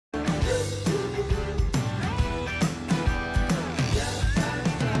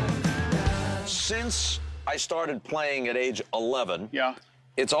since I started playing at age 11, Yeah.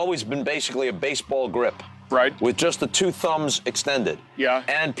 it's always been basically a baseball grip. Right. With just the two thumbs extended. Yeah.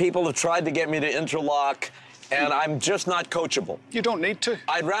 And people have tried to get me to interlock, and I'm just not coachable. You don't need to.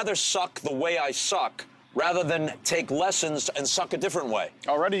 I'd rather suck the way I suck rather than take lessons and suck a different way.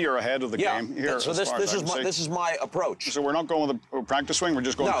 Already you're ahead of the game here. So this is my approach. So we're not going with a practice swing, we're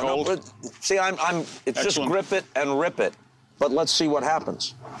just going cold? No, see, it's just grip it and rip it. But let's see what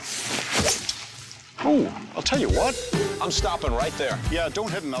happens. Ooh, I'll tell you what. I'm stopping right there. Yeah,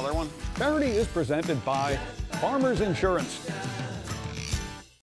 don't hit another one. Feherty is presented by Farmers Insurance.